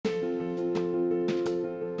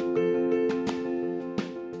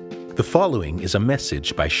The following is a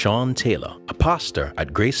message by Sean Taylor, a pastor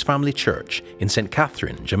at Grace Family Church in St.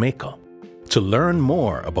 Catherine, Jamaica. To learn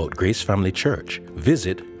more about Grace Family Church,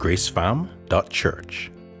 visit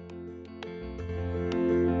gracefam.church.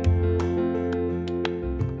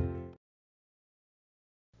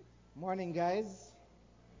 Morning, guys.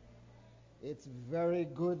 It's very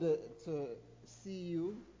good to see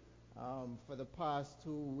you. For the past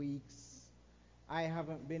 2 weeks, I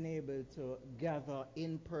haven't been able to gather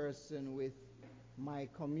in person with my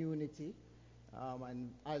community.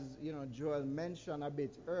 And as you know, Joel mentioned a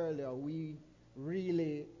bit earlier, we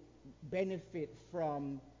really benefit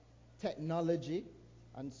from technology.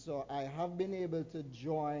 And so I have been able to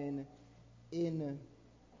join in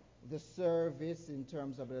the service in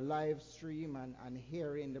terms of the live stream and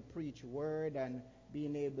hearing the preach word and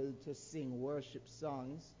being able to sing worship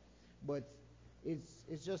songs. But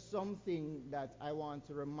it's just something that I want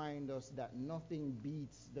to remind us that nothing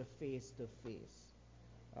beats the face-to-face.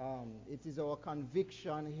 It is our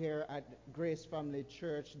conviction here at Grace Family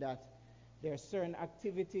Church that there are certain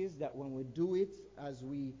activities that when we do it, as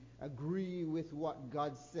we agree with what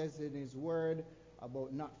God says in His Word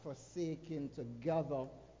about not forsaking to gather,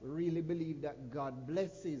 we really believe that God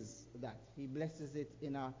blesses that. He blesses it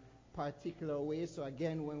in a particular way. So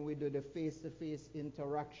again, when we do the face-to-face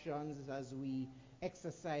interactions, as we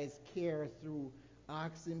exercise care through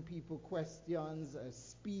asking people questions,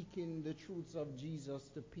 speaking the truths of Jesus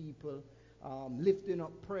to people, lifting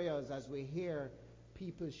up prayers as we hear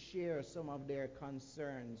people share some of their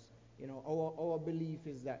concerns. You know, our belief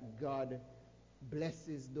is that God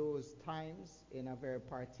blesses those times in a very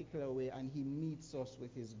particular way, and He meets us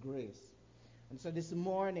with His grace. And so this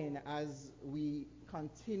morning, as we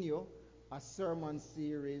continue a sermon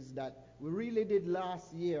series that we really did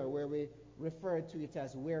last year, where we referred to it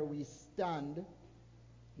as Where We Stand,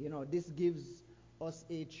 you know, this gives us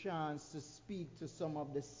a chance to speak to some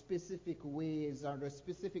of the specific ways or the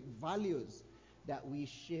specific values that we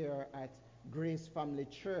share at Grace Family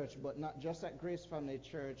Church, but not just at Grace Family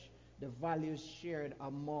Church, the values shared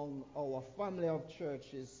among our family of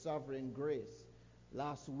churches, Sovereign Grace.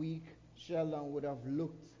 Last week, Sheldon would have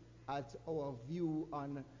looked at our view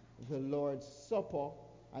on the Lord's Supper,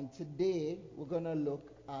 and today we're going to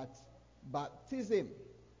look at baptism.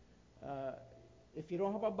 If you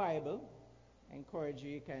don't have a Bible, I encourage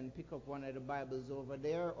you can pick up one of the Bibles over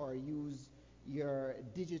there or use your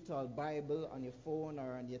digital Bible on your phone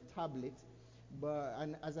or on your tablet.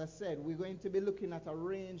 And as I said, we're going to be looking at a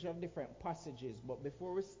range of different passages. But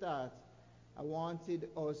before we start, I wanted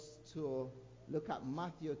us to look at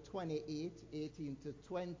Matthew 28, 18 to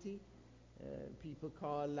 20. People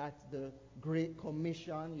call that the Great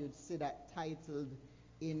Commission. You'd see that titled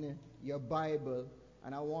in your Bible.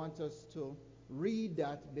 And I want us to read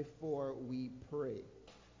that before we pray.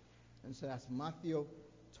 And so that's Matthew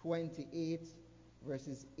 28,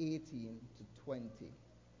 verses 18 to 20.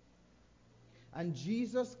 And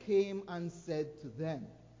Jesus came and said to them,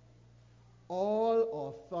 "All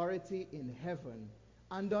authority in heaven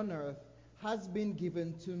and on earth has been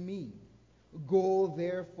given to me. Go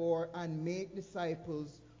therefore and make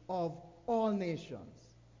disciples of all nations,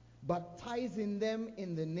 baptizing them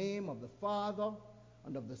in the name of the Father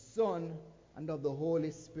and of the Son and of the Holy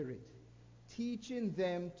Spirit, teaching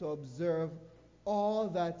them to observe all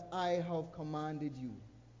that I have commanded you.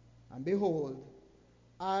 And behold,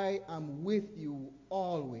 I am with you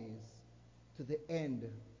always to the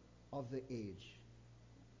end of the age."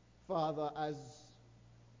 Father, as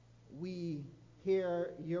we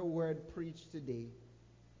hear your word preached today,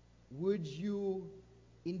 would you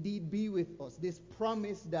indeed be with us? This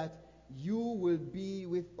promise that you will be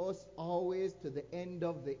with us always to the end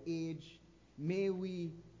of the age. May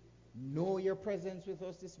we know your presence with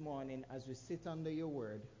us this morning as we sit under your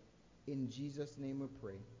word. In Jesus' name we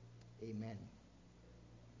pray. Amen.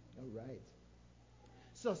 All right.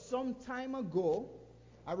 So some time ago,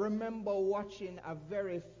 I remember watching a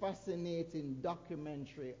very fascinating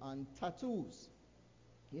documentary on tattoos.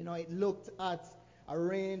 You know, it looked at a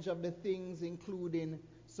range of the things, including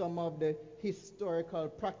some of the historical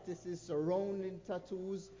practices surrounding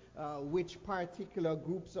tattoos, which particular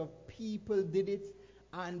groups of people did it,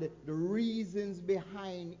 and the reasons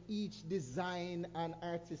behind each design and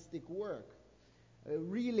artistic work.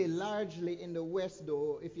 Really largely in the West,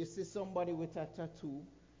 though, if you see somebody with a tattoo,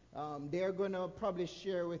 they're going to probably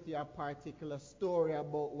share with you a particular story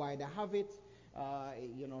about why they have it,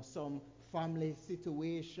 some family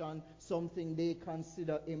situation, something they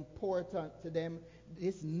consider important to them,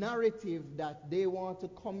 this narrative that they want to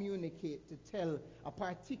communicate, to tell a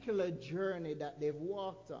particular journey that they've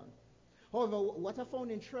walked on. However, what I found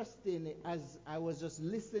interesting as I was just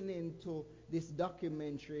listening to this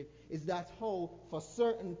documentary is that how for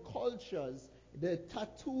certain cultures the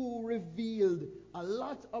tattoo revealed a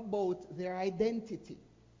lot about their identity.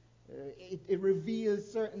 It reveals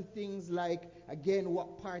certain things like, again,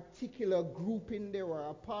 what particular grouping they were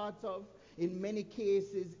a part of. In many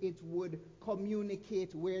cases, it would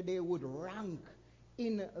communicate where they would rank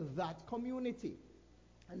in that community.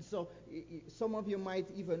 And so some of you might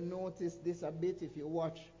even notice this a bit if you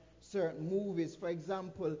watch certain movies. For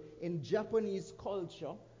example, in Japanese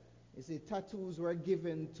culture, you see, tattoos were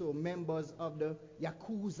given to members of the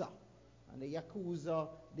Yakuza. And the Yakuza,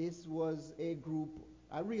 this was a group,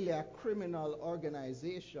 really a criminal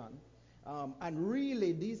organization. And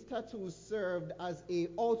really, these tattoos served as a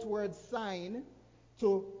outward sign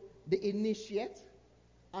to the initiate.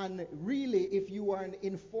 And really, if you were an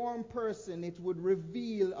informed person, it would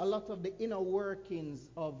reveal a lot of the inner workings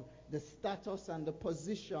of the status and the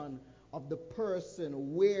position of the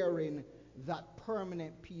person wearing that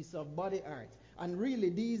permanent piece of body art. And really,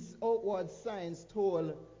 these outward signs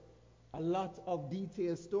told a lot of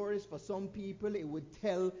detailed stories. For some people, it would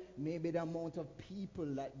tell maybe the amount of people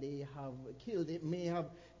that they have killed. It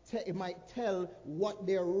might tell what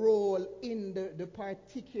their role in the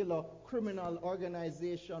particular criminal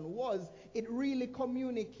organization was. It really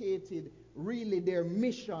communicated really their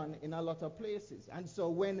mission in a lot of places. And so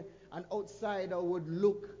when an outsider would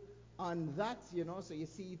look on that, so you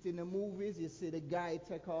see it in the movies, you see the guy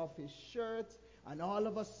take off his shirt, and all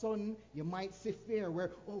of a sudden, you might see fear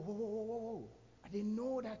where, oh, I didn't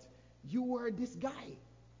know that you were this guy.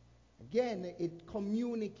 Again, it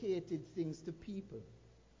communicated things to people.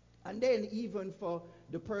 And then even for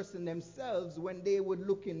the person themselves, when they would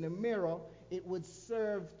look in the mirror, it would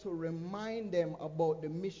serve to remind them about the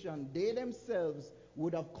mission they themselves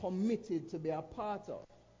would have committed to be a part of.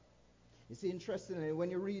 You see, interestingly, when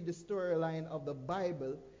you read the storyline of the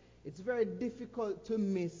Bible, it's very difficult to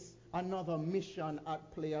miss another mission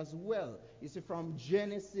at play as well. You see, from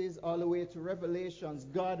Genesis all the way to Revelations,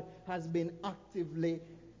 God has been actively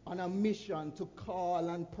on a mission to call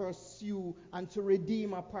and pursue and to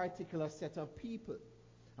redeem a particular set of people.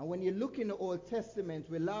 And when you look in the Old Testament,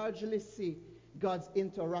 we largely see God's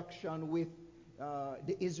interaction with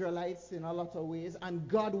the Israelites in a lot of ways, and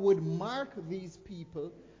God would mark these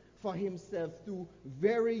people for himself through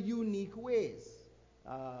very unique ways.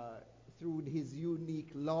 Through his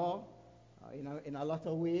unique law. In a lot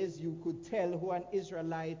of ways, you could tell who an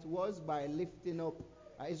Israelite was by lifting up,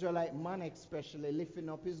 an Israelite man especially, lifting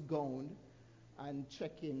up his gown and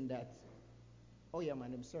checking that, oh yeah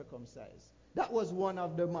man, I'm circumcised. That was one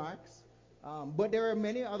of the marks. But there are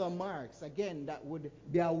many other marks, again, that would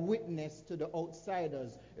be a witness to the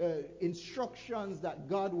outsiders. Instructions that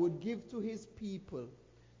God would give to his people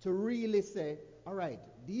to really say, all right,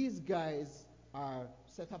 these guys are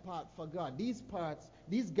set apart for God. These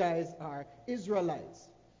guys are Israelites.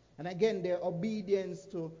 And again, their obedience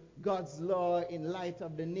to God's law in light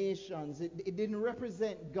of the nations, it didn't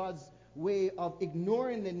represent God's way of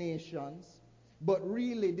ignoring the nations, but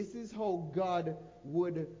really this is how God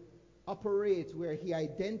would operate, where he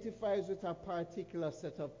identifies with a particular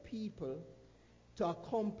set of people to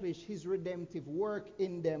accomplish his redemptive work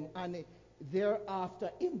in them and thereafter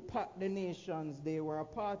impact the nations they were a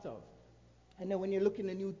part of. And then when you look in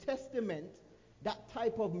the New Testament, that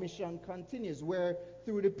type of mission continues, where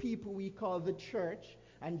through the people we call the church,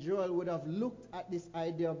 and Joel would have looked at this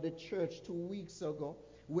idea of the church 2 weeks ago,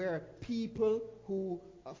 where people who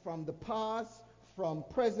are from the past, from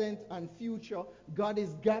present and future, God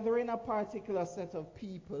is gathering a particular set of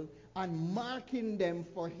people and marking them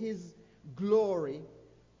for his glory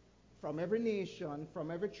from every nation,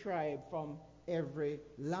 from every tribe, from every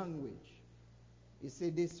language. You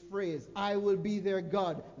see this phrase, I will be their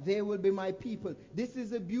God, they will be my people. This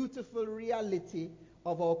is a beautiful reality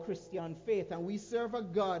of our Christian faith. And we serve a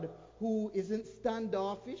God who isn't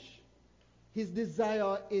standoffish. His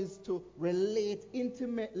desire is to relate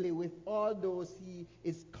intimately with all those he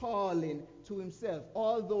is calling to himself,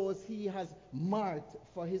 all those he has marked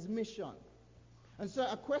for his mission. And so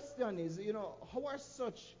a question is, how are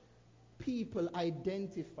such people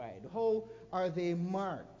identified? How are they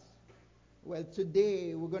marked? Well,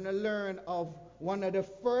 today we're going to learn of one of the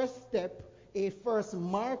first steps, a first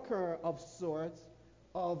marker of sorts,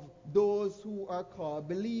 of those who are called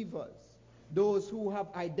believers. Those who have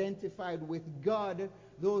identified with God,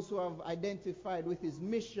 those who have identified with his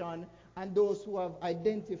mission, and those who have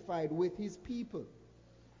identified with his people.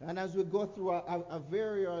 And as we go through a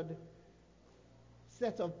varied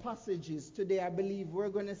set of passages today, I believe we're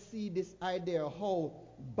going to see this idea how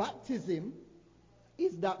baptism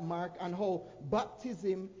is that mark, and how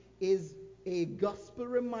baptism is a gospel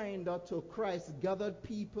reminder to Christ's gathered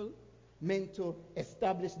people, meant to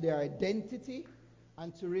establish their identity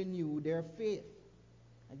and to renew their faith.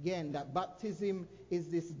 Again, that baptism is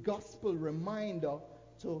this gospel reminder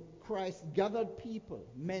to Christ's gathered people,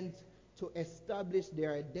 meant to establish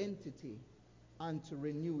their identity and to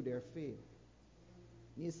renew their faith.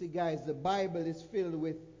 You see, guys, the Bible is filled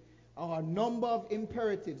with a number of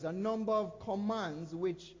imperatives, a number of commands,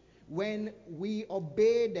 which when we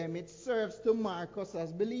obey them, it serves to mark us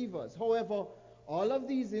as believers. However, all of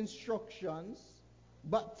these instructions,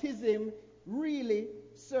 baptism really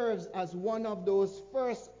serves as one of those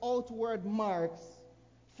first outward marks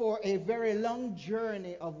for a very long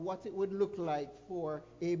journey of what it would look like for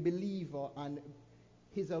a believer and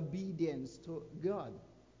his obedience to God.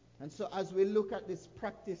 And so as we look at this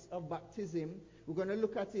practice of baptism, we're going to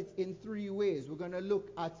look at it in three ways. We're going to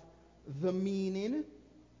look at the meaning,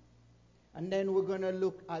 and then we're going to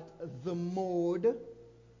look at the mode,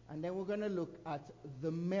 and then we're going to look at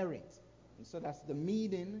the merit. And so that's the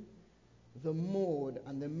meaning, the mode,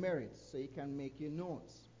 and the merit, so you can make your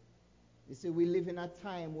notes. You see, we live in a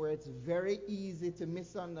time where it's very easy to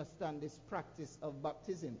misunderstand this practice of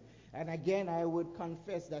baptism. And again, I would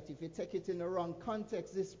confess that if you take it in the wrong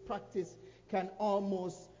context, this practice can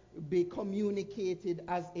almost be communicated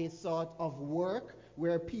as a sort of work,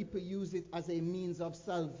 where people use it as a means of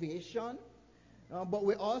salvation. But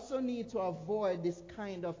we also need to avoid this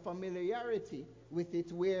kind of familiarity with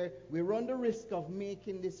it, where we run the risk of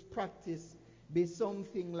making this practice be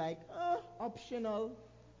something like optional,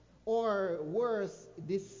 or worse,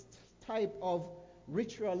 this type of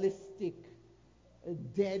ritualistic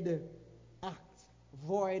dead act,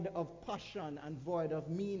 void of passion and void of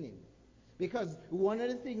meaning. Because one of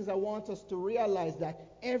the things I want us to realize,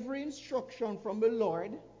 that every instruction from the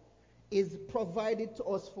Lord is provided to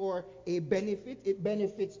us for a benefit. It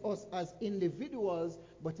benefits us as individuals,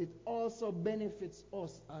 but it also benefits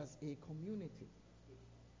us as a community.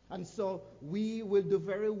 And so we will do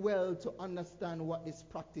very well to understand what this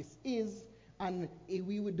practice is, and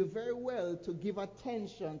we would do very well to give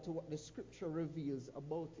attention to what the scripture reveals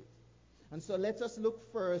about it. And so let us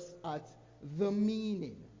look first at the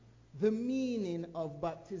meaning of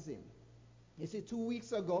baptism. You see, 2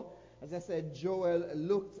 weeks ago, as I said, Joel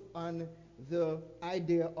looked on the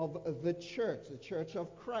idea of the church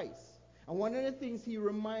of Christ. And one of the things he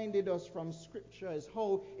reminded us from scripture is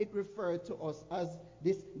how it referred to us as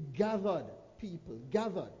this gathered people,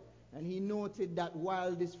 gathered. And he noted that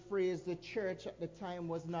while this phrase, the church at the time,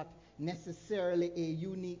 was not necessarily a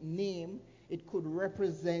unique name, it could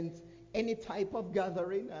represent any type of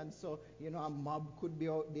gathering. And so, a mob could be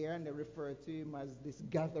out there and they refer to him as this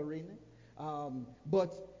gathering.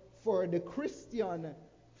 But for the Christian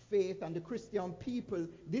faith and the Christian people,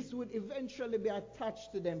 this would eventually be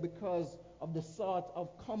attached to them because of the sort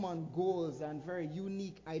of common goals and very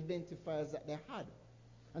unique identifiers that they had.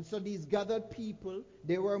 And so these gathered people,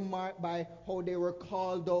 they were marked by how they were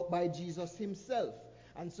called out by Jesus himself.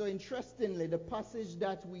 And so interestingly, the passage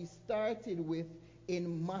that we started with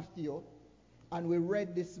in Matthew, and we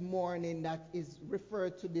read this morning, that is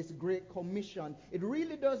referred to this Great Commission, it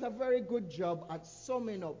really does a very good job at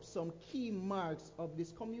summing up some key marks of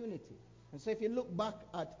this community. And so if you look back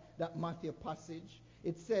at that Matthew passage,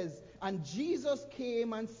 it says, "And Jesus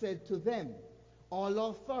came and said to them,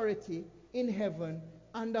 all authority in heaven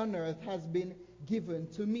and on earth has been given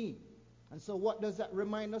to me." And so what does that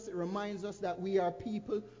remind us? It reminds us that we are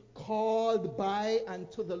people called by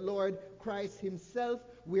and to the Lord Christ himself.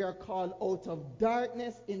 We are called out of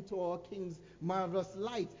darkness into our King's marvelous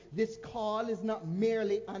light. This call is not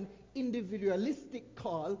merely an individualistic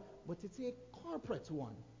call, but it's a corporate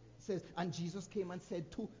one. It says, "And Jesus came and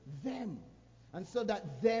said to them." And so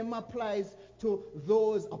that "them" applies to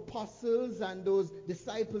those apostles and those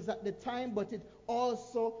disciples at the time, but it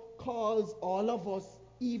also calls all of us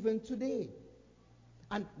even today.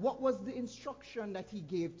 And what was the instruction that he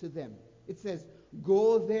gave to them? It says,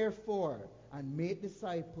 "Go therefore and make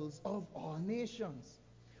disciples of all nations,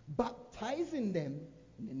 baptizing them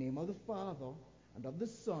in the name of the Father and of the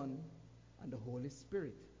Son and the Holy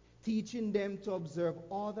Spirit, teaching them to observe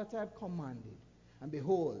all that I have commanded. And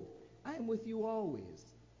behold, I am with you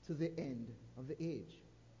always to the end of the age."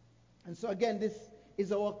 And so again, this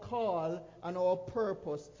is our call and our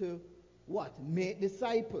purpose to what? Make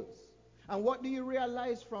disciples. And what do you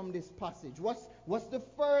realize from this passage? What's the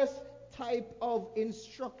first type of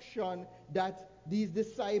instruction that these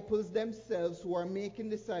disciples themselves, who are making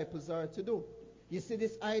disciples, are to do? You see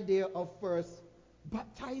this idea of first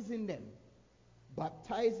baptizing them.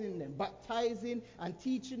 baptizing and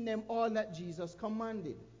teaching them all that Jesus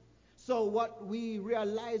commanded. So what we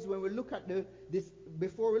realize when we look at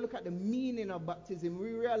before we look at the meaning of baptism,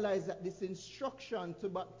 we realize that this instruction to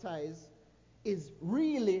baptize is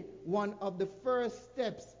really one of the first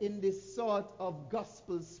steps in this sort of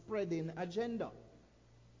gospel spreading agenda.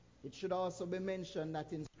 It should also be mentioned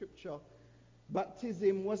that in Scripture,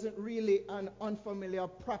 baptism wasn't really an unfamiliar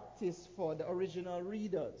practice for the original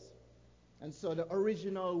readers. And so the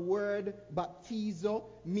original word baptizo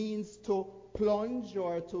means to plunge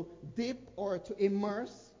or to dip or to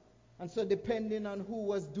immerse. And so depending on who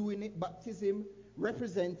was doing it, baptism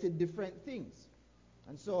represented different things.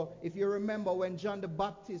 And so if you remember when John the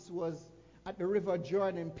Baptist was at the River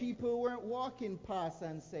Jordan, people weren't walking past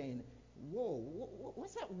and saying, whoa,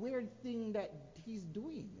 what's that weird thing that he's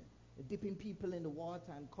doing? Dipping people in the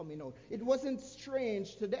water and coming out. It wasn't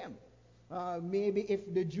strange to them. Maybe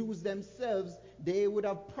if the Jews themselves, they would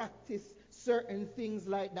have practiced certain things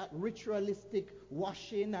like that, ritualistic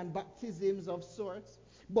washing and baptisms of sorts.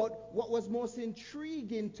 But what was most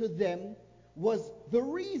intriguing to them was the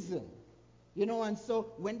reason. And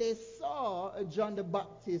so when they saw John the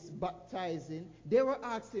Baptist baptizing, they were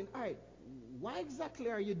asking, all right, why exactly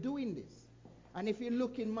are you doing this? And if you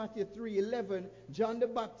look in Matthew 3:11, John the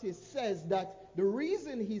Baptist says that the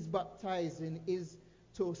reason he's baptizing is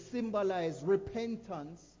to symbolize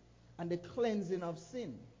repentance and the cleansing of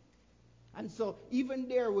sin. And so even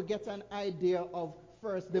there we get an idea of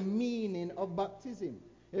first the meaning of baptism.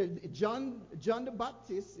 John the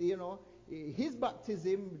Baptist, his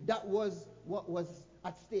baptism, that was what was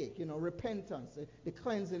at stake, repentance, the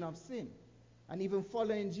cleansing of sin. And even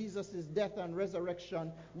following Jesus' death and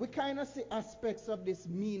resurrection, we kind of see aspects of this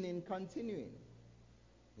meaning continuing.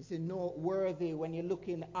 It's noteworthy when you look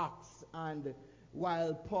in Acts, and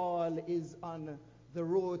while Paul is on the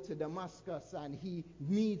road to Damascus and he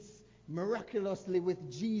meets miraculously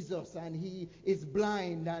with Jesus and he is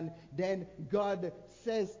blind, and then God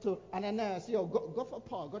says to Ananias, go for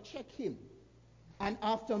Paul, go check him. And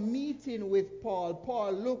after meeting with Paul,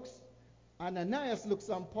 Ananias looks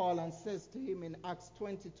on Paul and says to him in Acts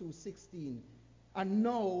 22:16, and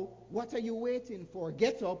now, what are you waiting for?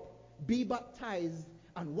 Get up, be baptized,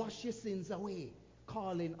 and wash your sins away,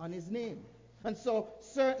 calling on his name. And so,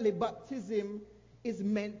 certainly baptism is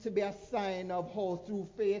meant to be a sign of how through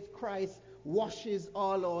faith Christ washes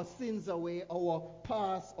all our sins away, our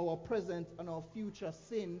past, our present, and our future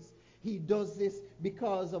sins. He does this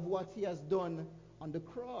because of what he has done on the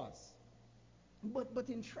cross. But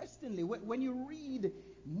interestingly, when you read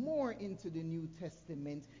more into the New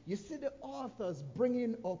Testament, you see the authors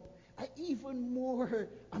bringing up an even more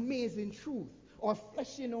amazing truth, or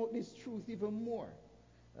fleshing out this truth even more.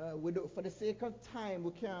 For the sake of time,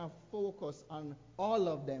 we can't focus on all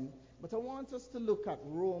of them, but I want us to look at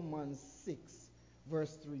Romans 6,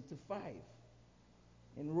 verse 3 to 5.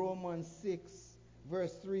 In Romans 6,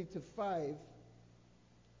 verse 3 to 5,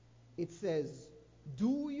 it says,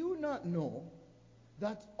 "Do you not know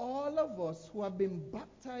that all of us who have been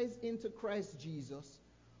baptized into Christ Jesus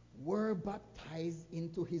were baptized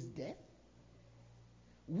into his death?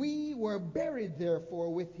 We were buried,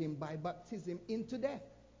 therefore, with him by baptism into death,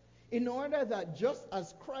 in order that just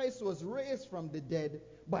as Christ was raised from the dead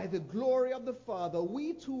by the glory of the Father,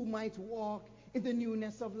 we too might walk in the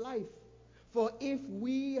newness of life. For if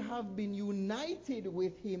we have been united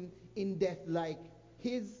with him in death like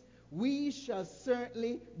his, we shall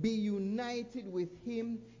certainly be united with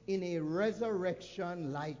him in a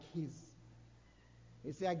resurrection like his."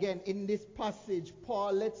 You see, again, in this passage,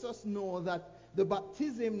 Paul lets us know that the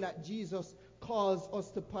baptism that Jesus calls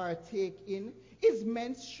us to partake in is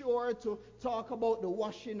meant, sure, to talk about the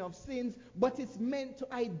washing of sins, but it's meant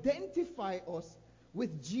to identify us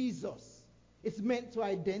with Jesus. It's meant to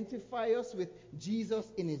identify us with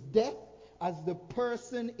Jesus in his death, as the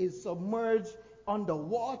person is submerged under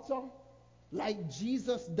water, like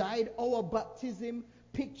Jesus died. Our baptism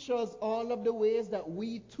pictures all of the ways that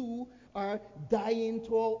we too are dying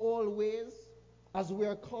to our old ways, as we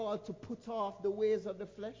are called to put off the ways of the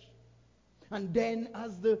flesh. And then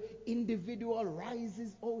as the individual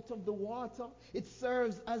rises out of the water, it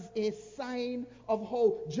serves as a sign of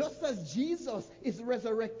how, just as Jesus is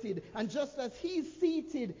resurrected and just as he's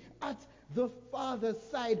seated at the Father's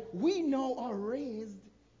side, we now are raised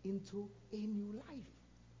into a new life.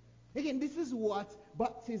 Again, this is what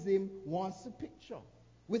baptism wants to picture.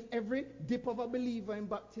 With every dip of a believer in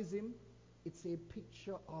baptism, it's a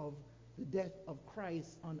picture of the death of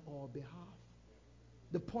Christ on our behalf.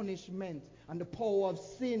 The punishment and the power of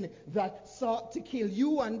sin that sought to kill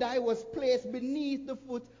you and I was placed beneath the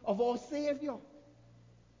foot of our Savior.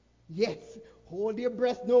 Yet, Hold your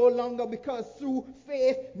breath no longer, because through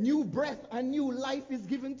faith, new breath and new life is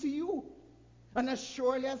given to you. And as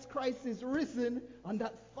surely as Christ is risen, on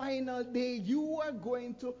that final day, you are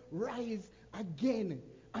going to rise again,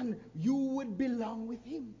 and you would belong with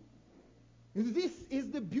him. This is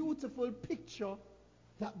the beautiful picture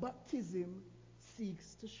that baptism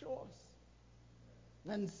seeks to show us.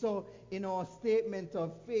 And so in our statement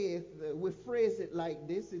of faith, we phrase it like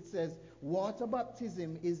this. It says, water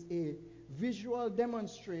baptism is a visual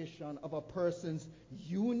demonstration of a person's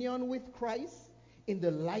union with Christ in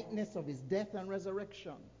the likeness of his death and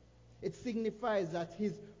resurrection. It signifies that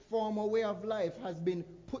his former way of life has been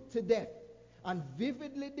put to death, and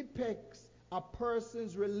vividly depicts a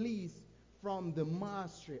person's release from the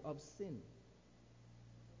mastery of sin.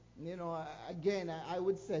 You know, again, I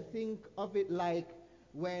would say, think of it like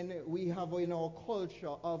when we have in our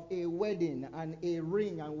culture of a wedding and a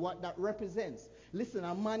ring and what that represents. Listen,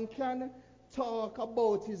 a man can talk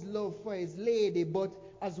about his love for his lady, but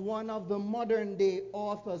as one of the modern day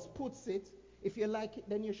authors puts it, if you like it,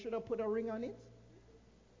 then you should have put a ring on it.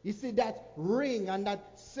 You see, that ring and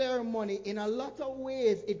that ceremony, in a lot of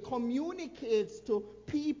ways, it communicates to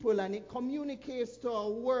people and it communicates to our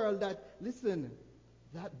world that, listen,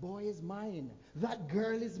 that boy is mine, that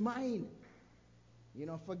girl is mine. You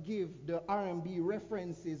know, forgive the R&B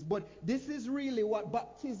references, but this is really what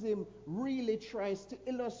baptism really tries to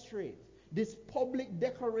illustrate. This public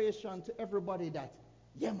declaration to everybody that,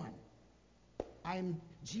 yeah man,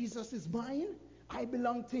 Jesus is mine, I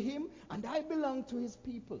belong to him, and I belong to his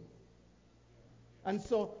people. And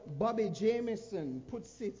so Bobby Jameson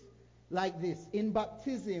puts it like this: in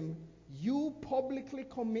baptism, you publicly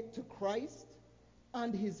commit to Christ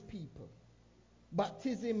and his people.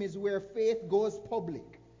 Baptism is where faith goes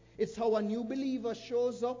public. It's how a new believer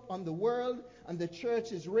shows up on the world and the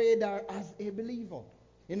church's radar as a believer.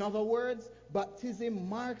 In other words, baptism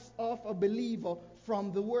marks off a believer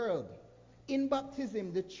from the world. In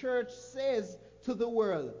baptism, the church says to the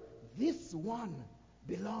world, this one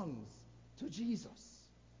belongs to Jesus.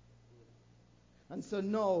 And so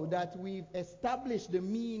now that we've established the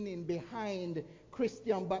meaning behind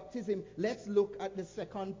Christian baptism, let's look at the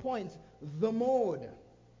second point, the mode.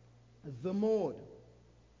 The mode.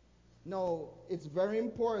 Now, it's very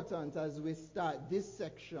important as we start this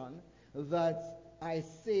section that I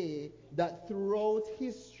say that throughout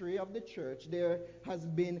history of the church, there has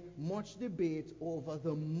been much debate over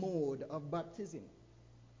the mode of baptism.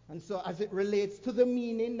 And so as it relates to the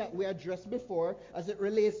meaning that we addressed before, as it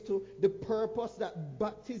relates to the purpose that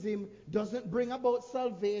baptism doesn't bring about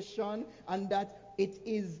salvation, and that it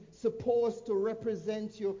is supposed to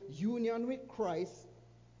represent your union with Christ,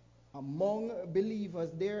 among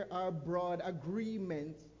believers, there are broad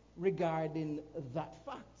agreements regarding that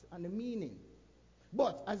fact and the meaning.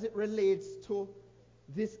 But as it relates to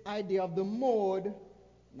this idea of the mode,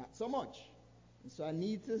 not so much. And so I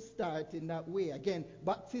need to start in that way. Again,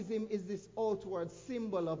 baptism is this outward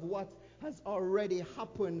symbol of what has already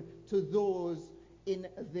happened to those in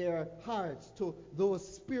their hearts, to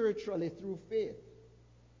those spiritually through faith.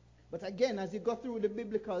 But again, as you go through the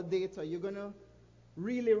biblical data, you're going to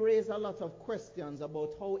really raise a lot of questions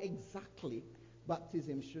about how exactly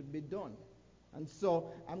baptism should be done. And so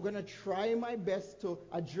I'm going to try my best to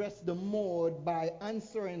address the mode by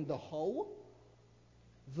answering the how,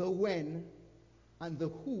 the when, and the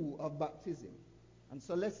who of baptism. And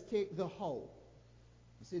so let's take the how.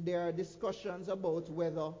 You see, there are discussions about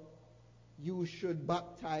whether you should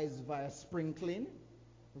baptize via sprinkling,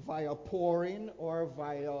 via pouring, or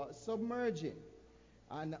via submerging.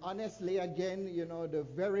 And honestly, again, you know, the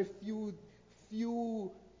very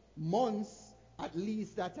few months at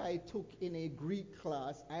least that I took in a Greek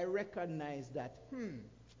class, I recognized that,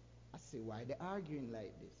 I see why they're arguing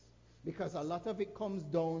like this. Because a lot of it comes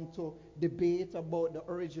down to debate about the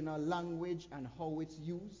original language and how it's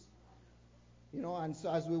used. You know, and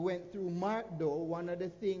so as we went through Mark, though, one of the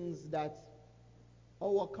things that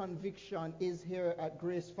our conviction is here at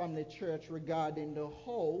Grace Family Church regarding the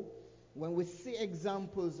how, when we see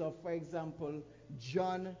examples of, for example,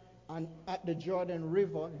 John and at the Jordan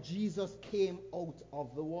River, Jesus came out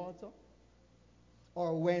of the water.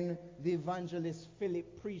 Or when the evangelist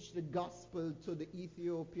Philip preached the gospel to the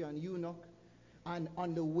Ethiopian eunuch, and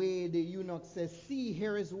on the way the eunuch says, see,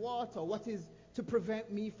 here is water. What is to prevent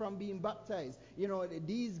me from being baptized? You know,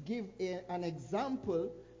 these give an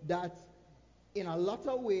example that in a lot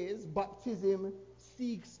of ways, baptism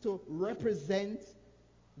seeks to represent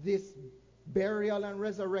this burial and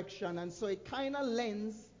resurrection. And so it kind of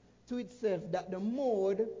lends to itself that the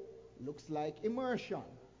mode looks like immersion.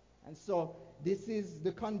 And so this is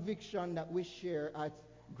the conviction that we share at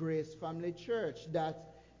Grace Family Church,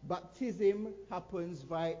 that baptism happens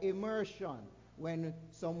by immersion. When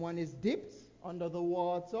someone is dipped under the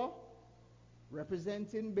water,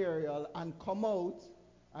 representing burial, and come out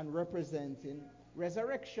and representing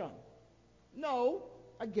resurrection. Now,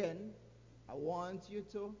 again, I want you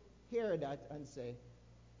to hear that and say,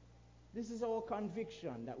 this is our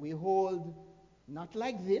conviction, that we hold not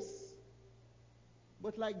like this,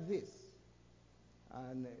 but like this.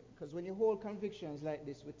 And because when you hold convictions like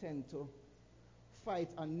this, we tend to fight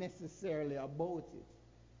unnecessarily about it.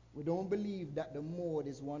 We don't believe that the mode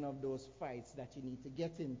is one of those fights that you need to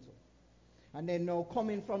get into. And then now,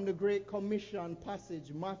 coming from the Great Commission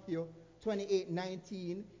passage, Matthew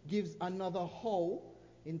 28:19 gives another how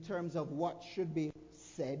in terms of what should be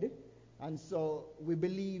said. And so we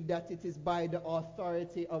believe that it is by the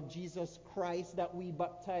authority of Jesus Christ that we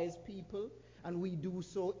baptize people, and we do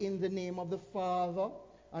so in the name of the Father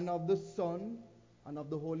and of the Son and of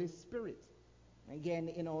the Holy Spirit. Again,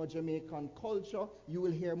 in our Jamaican culture, you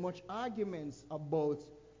will hear much arguments about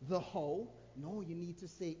the how. No, you need to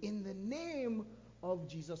say in the name of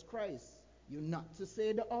Jesus Christ. You're not to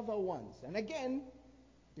say the other ones. And again,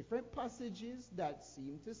 different passages that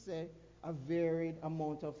seem to say a varied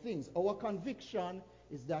amount of things. Our conviction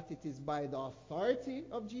is that it is by the authority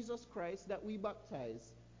of Jesus Christ that we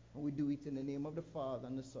baptize, and we do it in the name of the Father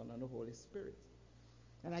and the Son and the Holy Spirit.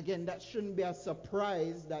 And again, that shouldn't be a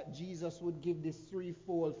surprise that Jesus would give this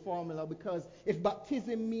threefold formula, because if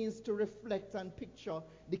baptism means to reflect and picture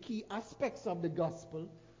the key aspects of the gospel,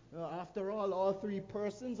 after all three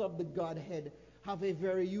persons of the Godhead have a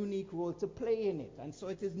very unique role to play in it. And so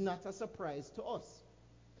it is not a surprise to us.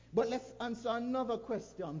 But let's answer another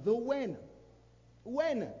question, the when.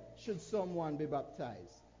 When should someone be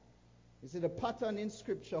baptized? You see, the pattern in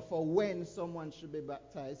Scripture for when someone should be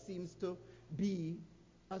baptized seems to be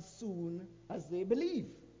as soon as they believe.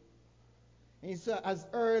 And so as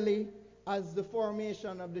early as the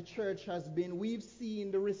formation of the church has been, we've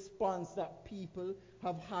seen the response that people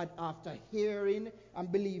have had after hearing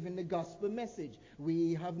and believing the gospel message.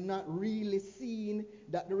 We have not really seen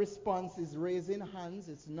that the response is raising hands,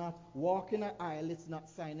 it's not walking an aisle, it's not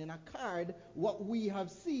signing a card. What we have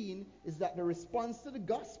seen is that the response to the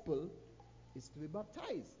gospel is to be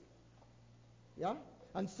baptized. Yeah?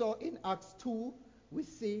 And so in Acts 2, we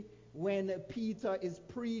see when Peter is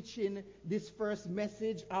preaching this first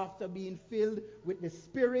message after being filled with the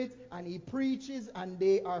Spirit, and he preaches and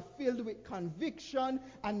they are filled with conviction,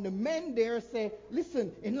 and the men there say,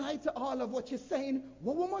 listen, in light of all of what you're saying,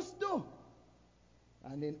 what we must do?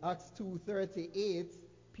 And in Acts 2:38,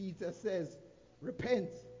 Peter says, repent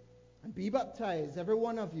and be baptized, every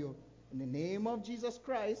one of you, in the name of Jesus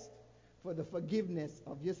Christ for the forgiveness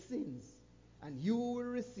of your sins, and you will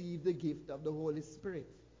receive the gift of the Holy Spirit.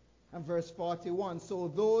 And verse 41, so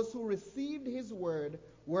those who received his word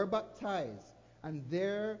were baptized, and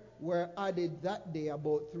there were added that day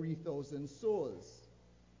about 3,000 souls.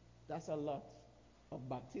 That's a lot of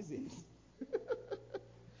baptisms.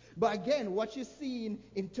 But again, what you're seeing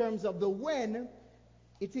in terms of the when,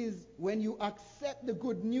 it is when you accept the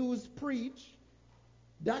good news preached,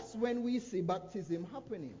 that's when we see baptism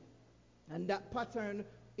happening. And that pattern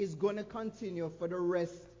is going to continue for the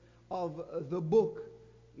rest of the book.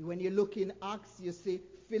 When you look in Acts, you see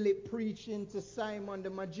Philip preaching to Simon the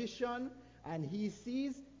magician, and he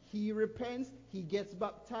sees, he repents, he gets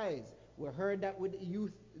baptized. We heard that with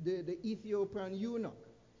the Ethiopian eunuch.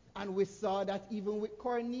 And we saw that even with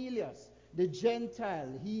Cornelius, the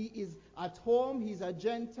Gentile. He is at home, he's a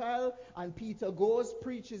Gentile, and Peter goes,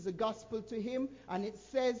 preaches the gospel to him, and it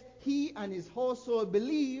says he and his household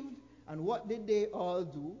believed. And what did they all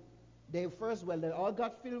do? They all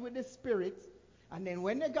got filled with the Spirit. And then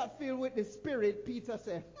when they got filled with the Spirit, Peter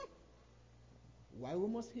said, why we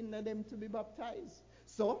must hinder them to be baptized?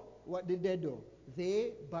 So, what did they do?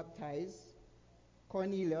 They baptized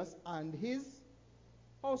Cornelius and his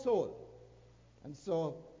household. And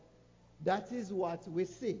so, that is what we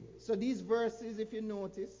see. So these verses, if you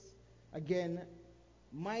notice, again,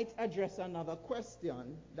 might address another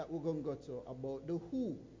question that we're going to go to about the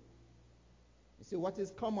who. You see, what is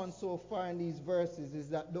common so far in these verses is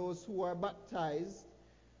that those who are baptized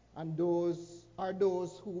and those are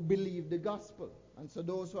those who believe the gospel. And so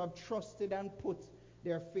those who have trusted and put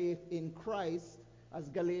their faith in Christ, as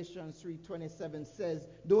Galatians 3:27 says,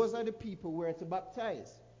 those are the people who are to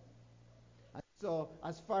baptize. And so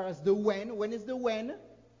as far as the when is the when?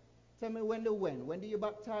 Tell me when the when. When do you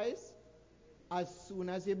baptize? As soon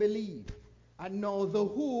as you believe. And now the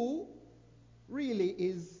who really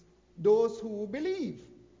is those who believe,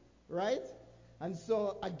 right? And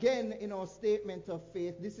so, again, in our statement of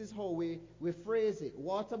faith, this is how we phrase it.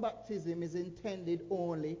 Water baptism is intended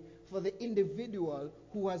only for the individual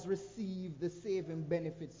who has received the saving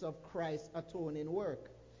benefits of Christ's atoning work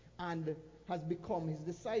and has become his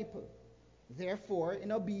disciple. Therefore,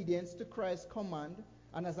 in obedience to Christ's command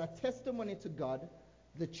and as a testimony to God,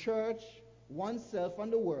 the church, oneself,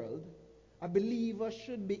 and the world, a believer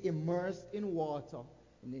should be immersed in water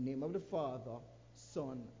in the name of the Father,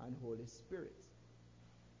 Son, and Holy Spirit.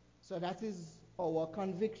 So that is our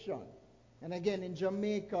conviction. And again, in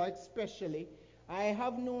Jamaica especially, I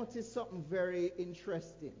have noticed something very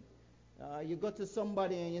interesting. You go to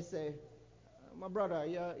somebody and you say, my brother,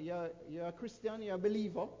 you're a Christian, you're a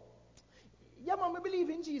believer. Yeah, man, I believe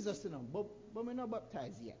in Jesus, but I'm not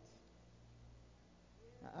baptized yet.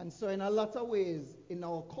 And so in a lot of ways, in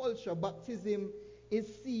our culture, baptism is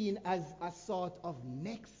seen as a sort of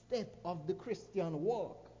next step of the Christian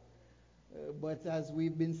walk. But as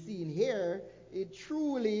we've been seeing here, if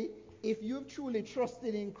you've truly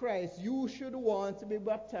trusted in Christ, you should want to be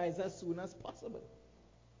baptized as soon as possible.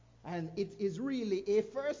 And it is really a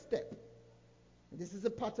first step. This is a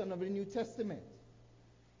pattern of the New Testament.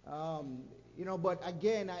 But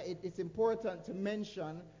again, it's important to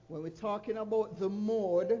mention when we're talking about the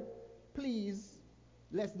mode, please,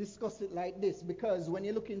 let's discuss it like this. Because when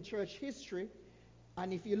you look in church history,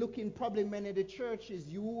 and if you look in probably many of the churches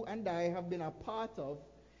you and I have been a part of,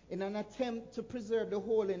 in an attempt to preserve the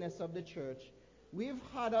holiness of the church, we've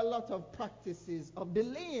had a lot of practices of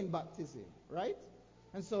delaying baptism, right?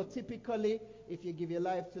 And so typically, if you give your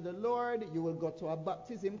life to the Lord, you will go to a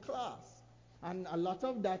baptism class. And a lot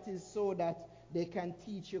of that is so that they can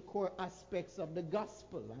teach you core aspects of the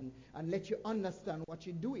gospel and let you understand what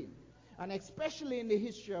you're doing. And especially in the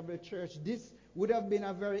history of the church, this would have been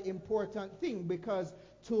a very important thing, because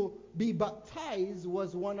to be baptized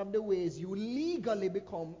was one of the ways you legally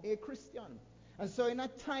become a Christian. And so in a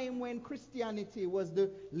time when Christianity was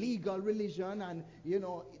the legal religion and,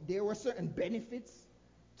 there were certain benefits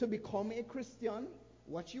to become a Christian,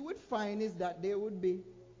 what you would find is that there would be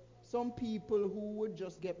some people who would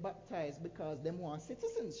just get baptized because they want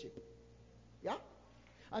citizenship. Yeah?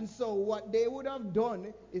 And so what they would have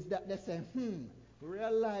done is that they say,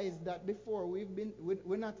 realize that before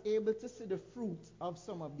we're not able to see the fruit of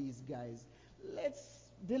some of these guys. Let's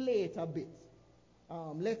delay it a bit.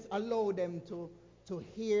 Let's allow them to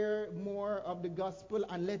hear more of the gospel,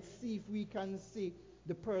 and let's see if we can see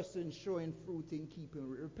the person showing fruit in keeping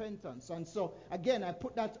with repentance. And so, again, I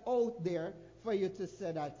put that out there for you to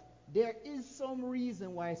say that there is some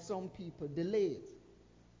reason why some people delay it.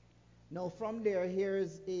 Now, from there,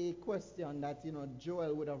 here's a question that,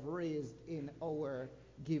 Joel would have raised in our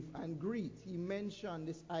give and greet. He mentioned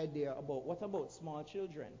this idea about, what about small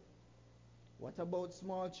children? What about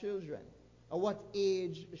small children? At what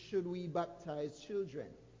age should we baptize children?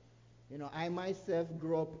 I myself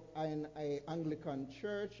grew up in an Anglican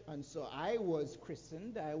church, and so I was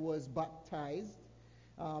christened, I was baptized.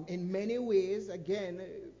 In many ways, again,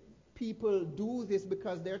 people do this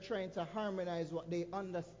because they're trying to harmonize what they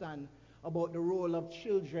understand about the role of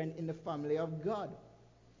children in the family of God.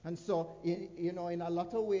 And so, in a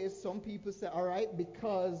lot of ways, some people say, all right,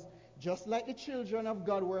 because just like the children of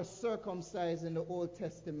God were circumcised in the Old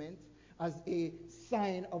Testament as a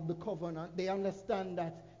sign of the covenant, they understand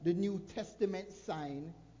that the New Testament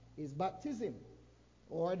sign is baptism.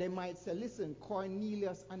 Or they might say, listen,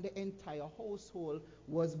 Cornelius and the entire household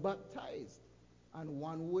was baptized. And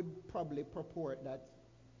one would probably purport that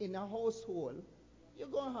in a household, you're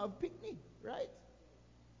going to have picnic, right?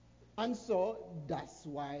 And so that's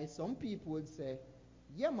why some people would say,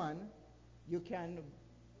 yeah, man, you can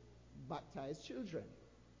baptize children.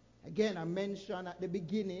 Again, I mentioned at the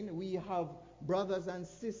beginning, we have brothers and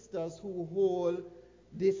sisters who hold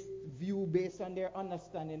this view based on their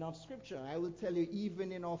understanding of Scripture. I will tell you,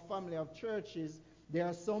 even in our family of churches, there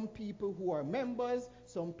are some people who are members,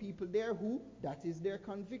 some people there who, that is their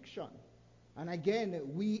conviction. And again,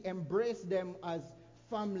 we embrace them as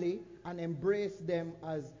family and embrace them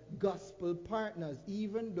as gospel partners,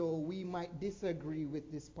 even though we might disagree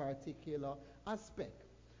with this particular aspect.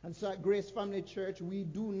 And so at Grace Family Church, we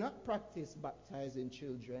do not practice baptizing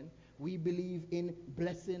children. We believe in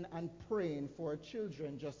blessing and praying for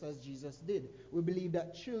children, just as Jesus did. We believe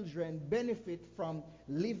that children benefit from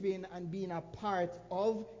living and being a part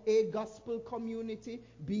of a gospel community,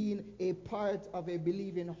 being a part of a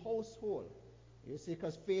believing household. You see,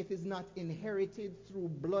 because faith is not inherited through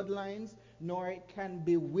bloodlines, nor it can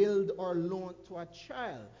be willed or loaned to a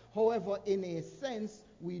child. However, in a sense,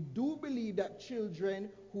 we do believe that children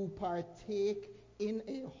who partake in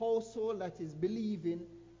a household that is believing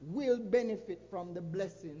will benefit from the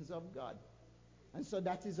blessings of God. And so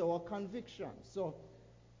that is our conviction. So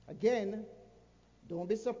again, don't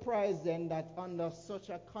be surprised then that under such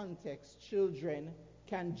a context, children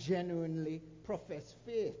can genuinely profess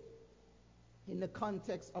faith in the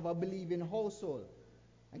context of a believing household.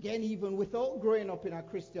 Again, even without growing up in a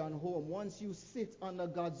Christian home, once you sit under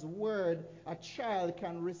God's word, a child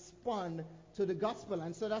can respond to the gospel.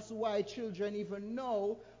 And so that's why children even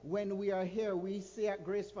know when we are here, we say at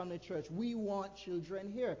Grace Family Church, we want children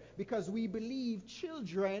here. Because we believe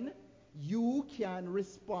children, you can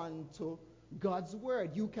respond to God's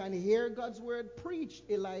word. You can hear God's word preached,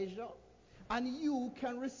 Elijah, and you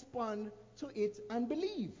can respond to it and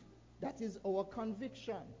believe. That is our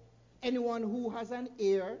conviction. Anyone who has an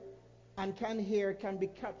ear and can hear can be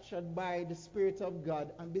captured by the Spirit of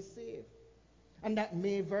God and be saved. And that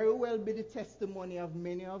may very well be the testimony of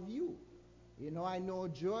many of you. You know, I know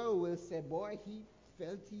Joel will say, boy, he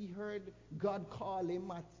felt he heard God call him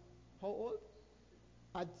at how old?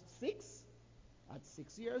 At 6? At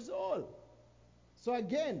 6 years old. So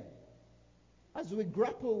again, as we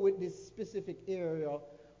grapple with this specific area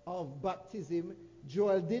of baptism,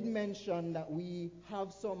 Joel did mention that we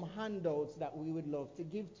have some handouts that we would love to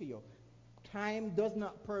give to you. Time does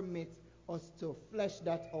not permit us to flesh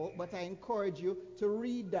that out, but I encourage you to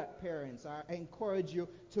read that, parents. I encourage you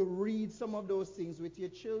to read some of those things with your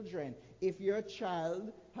children. If your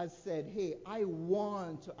child has said, hey, I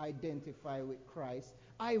want to identify with Christ,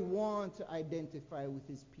 I want to identify with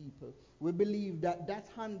his people, we believe that that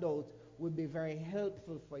handout will be very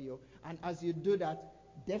helpful for you. And as you do that,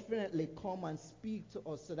 definitely come and speak to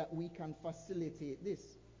us so that we can facilitate this.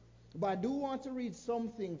 But I do want to read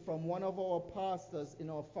something from one of our pastors in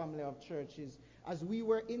our family of churches as we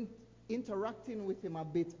were interacting with him a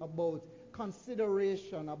bit about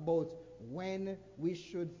consideration about when we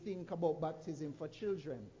should think about baptism for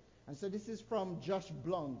children. And so this is from Josh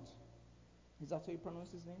Blount. Is that how you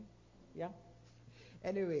pronounce his name? Yeah?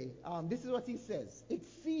 Anyway, this is what he says. It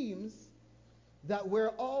seems that we're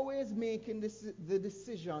always making the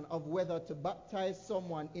decision of whether to baptize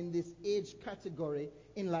someone in this age category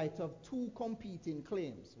in light of two competing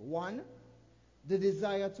claims. One, the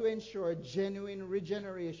desire to ensure genuine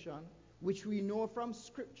regeneration, which we know from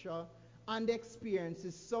Scripture and experience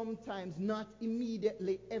is sometimes not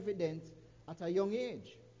immediately evident at a young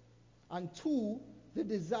age. And two, the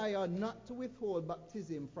desire not to withhold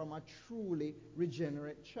baptism from a truly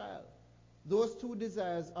regenerate child. Those two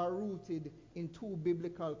desires are rooted in two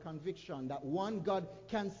biblical convictions. That one, God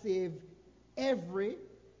can save every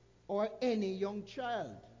or any young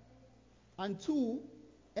child. And two,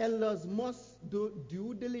 elders must do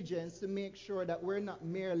due diligence to make sure that we're not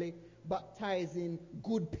merely baptizing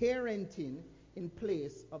good parenting in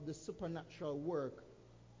place of the supernatural work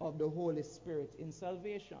of the Holy Spirit in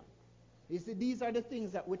salvation. You see, these are the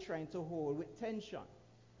things that we're trying to hold with tension.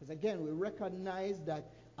 Because again, we recognize that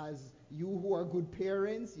as you who are good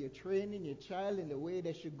parents, you're training your child in the way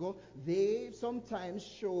they should go, they sometimes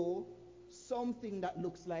show something that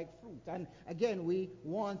looks like fruit. And again, we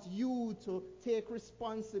want you to take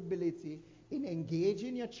responsibility in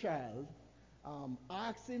engaging your child,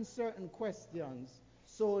 asking certain questions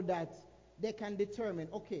so that they can determine,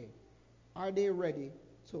 okay, are they ready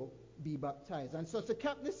to be baptized? And so to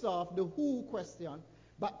cap this off, the who question,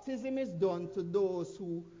 baptism is done to those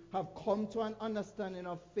who have come to an understanding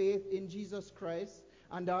of faith in Jesus Christ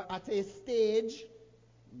and are at a stage,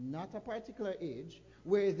 not a particular age,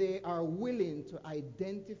 where they are willing to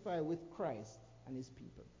identify with Christ and his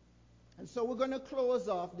people. And so we're going to close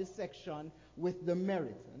off this section with the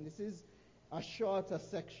merit. And this is a shorter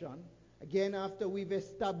section. Again, after we've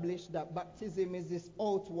established that baptism is this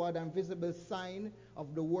outward and visible sign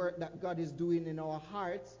of the work that God is doing in our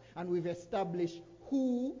hearts, and we've established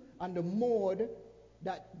who and the mode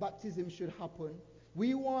that baptism should happen,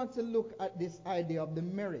 we want to look at this idea of the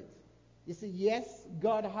merit. You see, yes,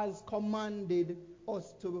 God has commanded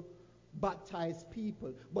us to baptize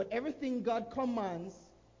people, but everything God commands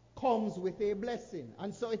comes with a blessing.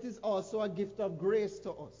 And so it is also a gift of grace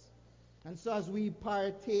to us. And so as we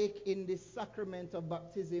partake in this sacrament of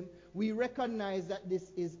baptism, we recognize that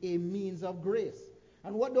this is a means of grace.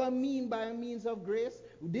 And what do I mean by a means of grace?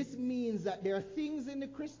 This means that there are things in the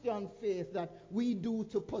Christian faith that we do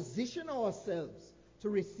to position ourselves to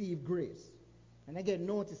receive grace. And again,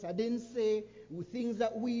 notice, I didn't say things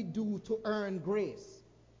that we do to earn grace.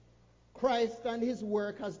 Christ and his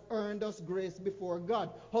work has earned us grace before God.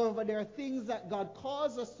 However, there are things that God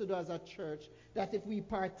calls us to do as a church that if we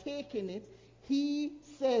partake in it, he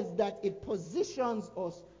says that it positions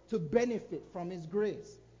us to benefit from his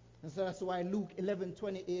grace. And so that's why Luke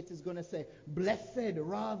 11:28 is going to say, blessed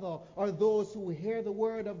rather are those who hear the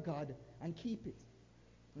word of God and keep it.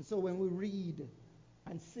 And so when we read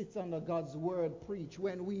and sit under God's word preach,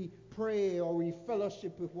 when we pray or we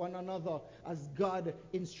fellowship with one another as God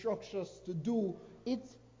instructs us to do,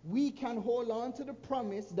 we can hold on to the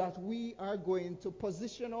promise that we are going to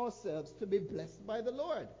position ourselves to be blessed by the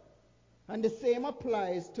Lord. And the same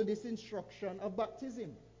applies to this instruction of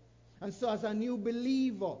baptism. And so as a new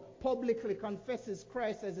believer publicly confesses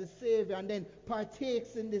Christ as his Savior and then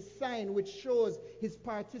partakes in this sign which shows his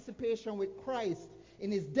participation with Christ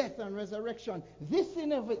in his death and resurrection, this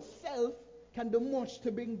in of itself can do much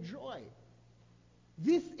to bring joy.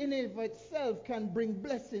 This in of itself can bring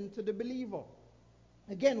blessing to the believer.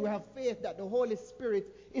 Again, we have faith that the Holy Spirit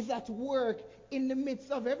is at work in the midst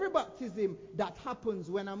of every baptism that happens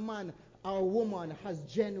when a man or a woman has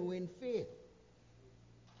genuine faith.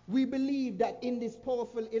 We believe that in this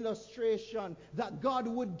powerful illustration that God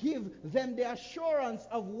would give them the assurance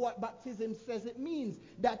of what baptism says it means,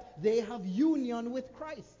 that they have union with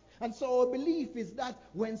Christ. And so our belief is that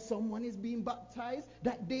when someone is being baptized,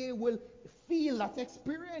 that they will feel that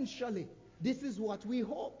experientially. This is what we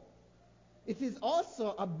hope. It is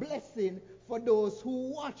also a blessing for those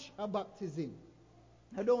who watch a baptism.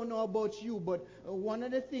 I don't know about you, but one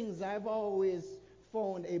of the things I've always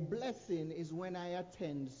found a blessing is when I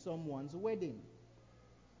attend someone's wedding.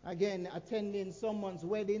 Again, attending someone's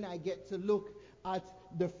wedding, I get to look at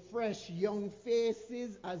the fresh young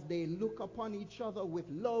faces as they look upon each other with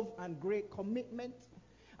love and great commitment.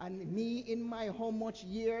 And me in my how much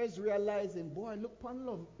years realizing, boy, look upon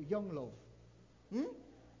love, young love.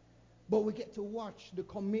 But we get to watch the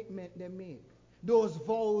commitment they make. Those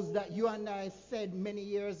vows that you and I said many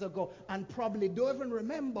years ago and probably don't even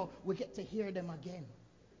remember, we get to hear them again.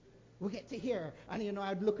 We get to hear. And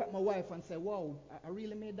I'd look at my wife and say, wow, I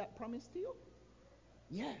really made that promise to you?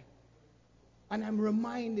 Yeah. And I'm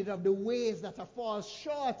reminded of the ways that I fall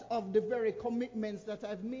short of the very commitments that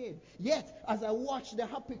I've made. Yet, as I watch the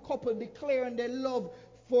happy couple declaring their love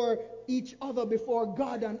for each other before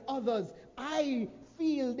God and others, I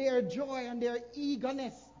feel their joy and their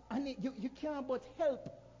eagerness. And you can't but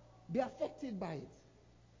help be affected by it.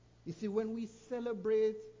 You see, when we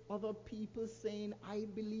celebrate other people saying, I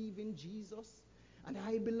believe in Jesus and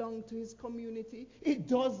I belong to his community, it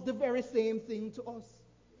does the very same thing to us.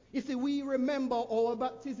 You see, we remember our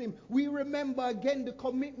baptism. We remember again the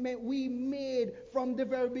commitment we made from the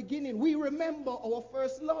very beginning. We remember our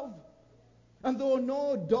first love. And though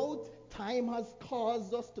no doubt time has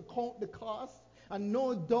caused us to count the cost, and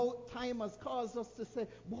no doubt time has caused us to say,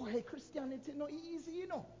 boy, Christianity not easy,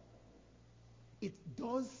 It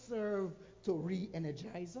does serve to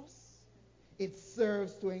re-energize us. It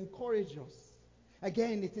serves to encourage us.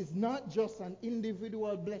 Again, it is not just an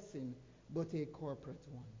individual blessing, but a corporate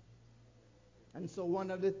one. And so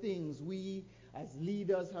one of the things we as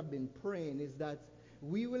leaders have been praying is that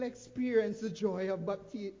we will experience the joy of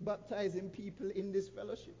baptizing people in this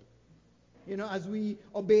fellowship. As we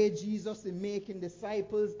obey Jesus in making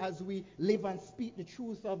disciples, as we live and speak the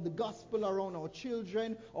truth of the gospel around our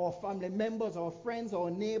children, our family members, our friends, our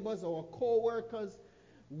neighbors, our co-workers,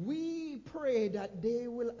 we pray that they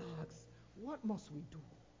will ask, what must we do?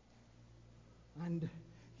 And,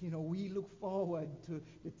 we look forward to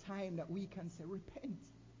the time that we can say, repent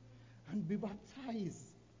and be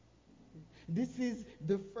baptized. This is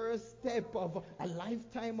the first step of a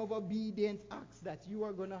lifetime of obedient acts that you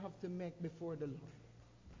are going to have to make before the Lord.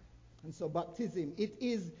 And so baptism, it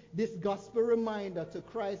is this gospel reminder to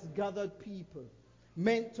Christ's gathered people,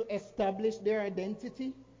 meant to establish their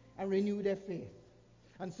identity and renew their faith.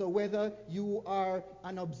 And so whether you are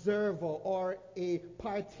an observer or a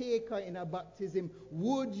partaker in a baptism,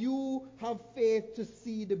 would you have faith to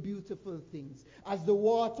see the beautiful things? As the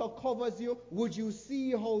water covers you, would you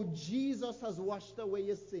see how Jesus has washed away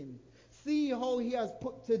your sin? See how he has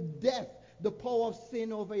put to death the power of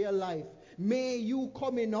sin over your life. May you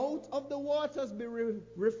coming out of the waters be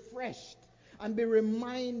refreshed and be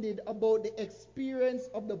reminded about the experience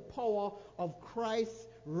of the power of Christ's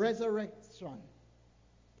resurrection.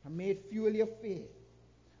 And may it fuel your faith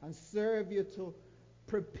and serve you to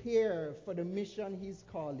prepare for the mission he's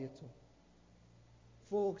called you to.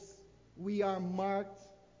 Folks, we are marked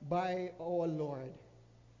by our Lord,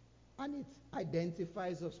 and it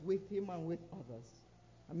identifies us with him and with others.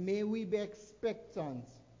 And may we be expectant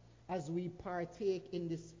as we partake in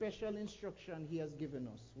this special instruction he has given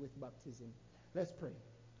us with baptism. Let's pray.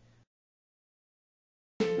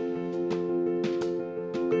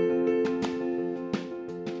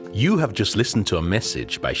 You have just listened to a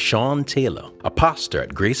message by Sean Taylor, a pastor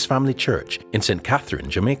at Grace Family Church in St. Catherine,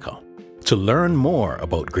 Jamaica. To learn more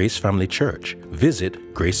about Grace Family Church,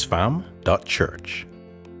 visit gracefam.church.